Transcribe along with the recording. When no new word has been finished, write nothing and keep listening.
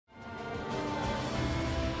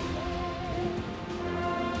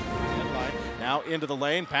Now into the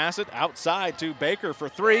lane, pass it outside to Baker for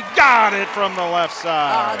three. Got it from the left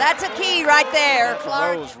side. Oh, that's a key right there.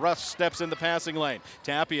 Rose, Rusk steps in the passing lane.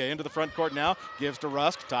 Tapia into the front court now, gives to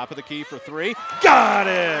Rusk, top of the key for three. Got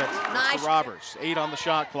it! Nice. Roberts, 8 on the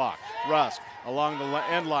shot clock. Rusk along the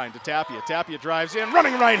end line to Tapia. Tapia drives in,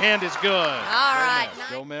 running right hand is good. All right.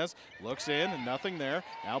 Gomez looks in and nothing there.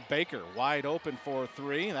 Now Baker wide open for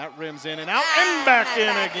three. That rims in and out and back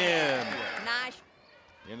in again. Nice.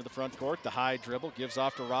 Into the front court, the high dribble, gives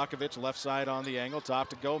off to Rakovic, left side on the angle, top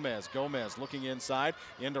to Gomez. Gomez looking inside,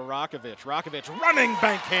 into Rakovic. Rakovic running,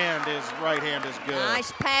 bank hand, his right hand is good.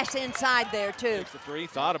 Nice pass inside there, too. Takes the three,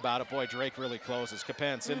 thought about it. Boy, Drake really closes.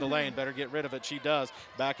 Kapence in the lane, better get rid of it. She does.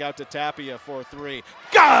 Back out to Tapia for three.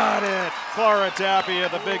 Got it! Clara Tapia,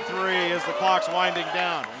 the big three as the clock's winding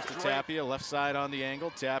down. To Tapia, left side on the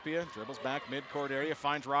angle. Tapia dribbles back midcourt area,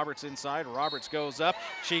 finds Roberts inside. Roberts goes up.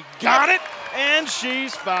 She got it, and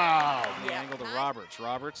she's fouled. The angle to Roberts.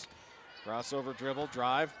 Roberts, crossover dribble,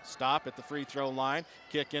 drive, stop at the free throw line.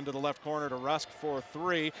 Kick into the left corner to Rusk for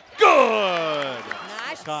three. Good!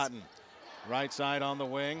 Nice. Cotton. Right side on the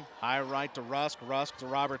wing. High right to Rusk. Rusk to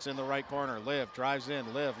Roberts in the right corner. Liv drives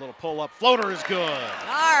in. Liv, little pull up. Floater is good.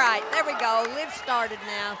 All right, there we go. Liv started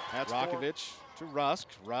now. That's Rakovic to Rusk.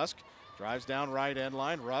 Rusk drives down right end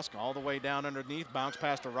line. Rusk all the way down underneath. Bounce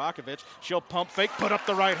pass to Rakovic. She'll pump fake. Put up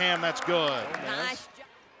the right hand. That's good. Nice.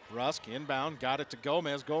 Rusk inbound. Got it to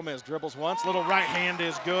Gomez. Gomez dribbles once. Little right hand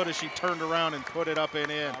is good as she turned around and put it up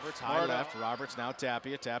and in. Roberts high left. Roberts now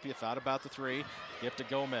Tapia. Tapia thought about the three. Give to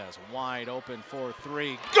Gomez. Wide open for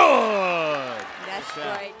three. Good! That's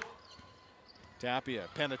great. Tapia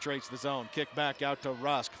penetrates the zone. Kick back out to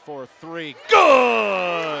Rusk for three.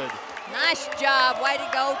 Good! Nice job. Way to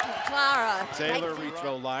go to Clara. Taylor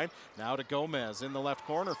rethrow line. Now to Gomez in the left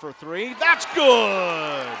corner for three. That's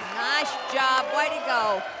good! Nice job. Way to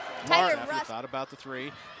go. Taylor Rusk thought about the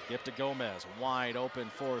three. Give to Gomez. Wide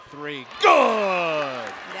open for three.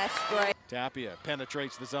 Good! That's great. Tapia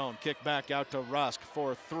penetrates the zone. Kick back out to Rusk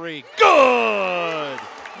for three. Good!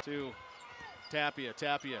 To Tapia.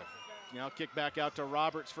 Tapia. Now kick back out to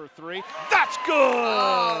Roberts for three. That's good!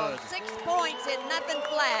 Oh, 6 points and nothing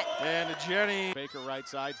flat. And to Jenny. Baker right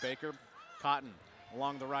side. Baker, Cotton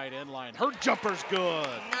along the right end line. Her jumper's good.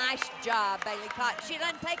 Nice job, Bailey Cotton. She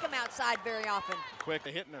doesn't take them outside very often. Quick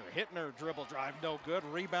to Hittner dribble drive, no good.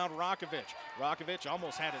 Rebound Rakovic. Rakovic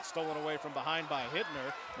almost had it stolen away from behind by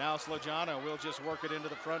Hittner. Now Slajana will just work it into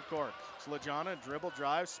the front court. Slajana dribble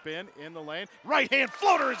drive, spin in the lane. Right hand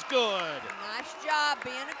floater is good. Nice job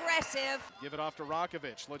being aggressive. Give it off to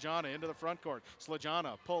Rakovic. Slajana into the front court.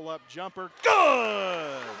 Slajana pull up jumper.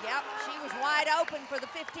 Good. Yep, she was wide open for the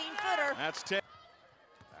 15-footer. That's 10.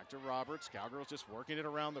 To Roberts. Cowgirls just working it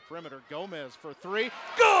around the perimeter. Gomez for three.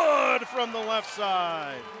 Good from the left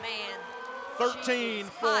side. Man. 13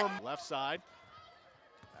 for left side.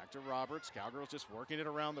 Back to Roberts. Cowgirls just working it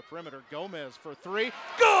around the perimeter. Gomez for three.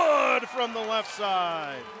 Good from the left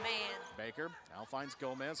side. Man. Baker now finds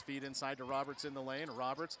Gomez. Feed inside to Roberts in the lane.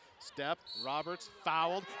 Roberts step. Roberts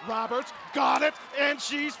fouled. Roberts got it, and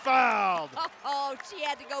she's fouled. Oh, she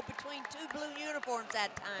had to go between 2 blue uniforms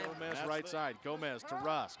that time. Gomez right side. Gomez to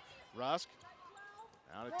Rusk. Rusk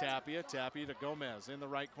now to Tapia. Tapia to Gomez in the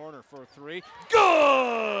right corner for three.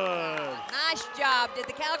 Good! Nice job. Did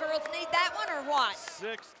the Cowgirls need that one or what?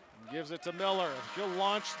 Sixth gives it to Miller. She'll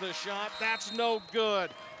launch the shot. That's no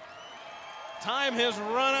good. Time has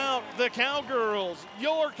run out. The Cowgirls,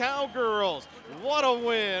 your Cowgirls. What a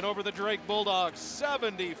win over the Drake Bulldogs,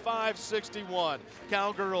 75-61.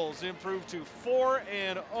 Cowgirls improved to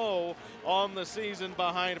 4-0 on the season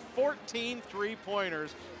behind 14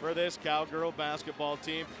 three-pointers for this Cowgirl basketball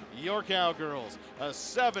team. Your Cowgirls, a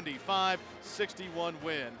 75-61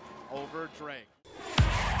 win over Drake.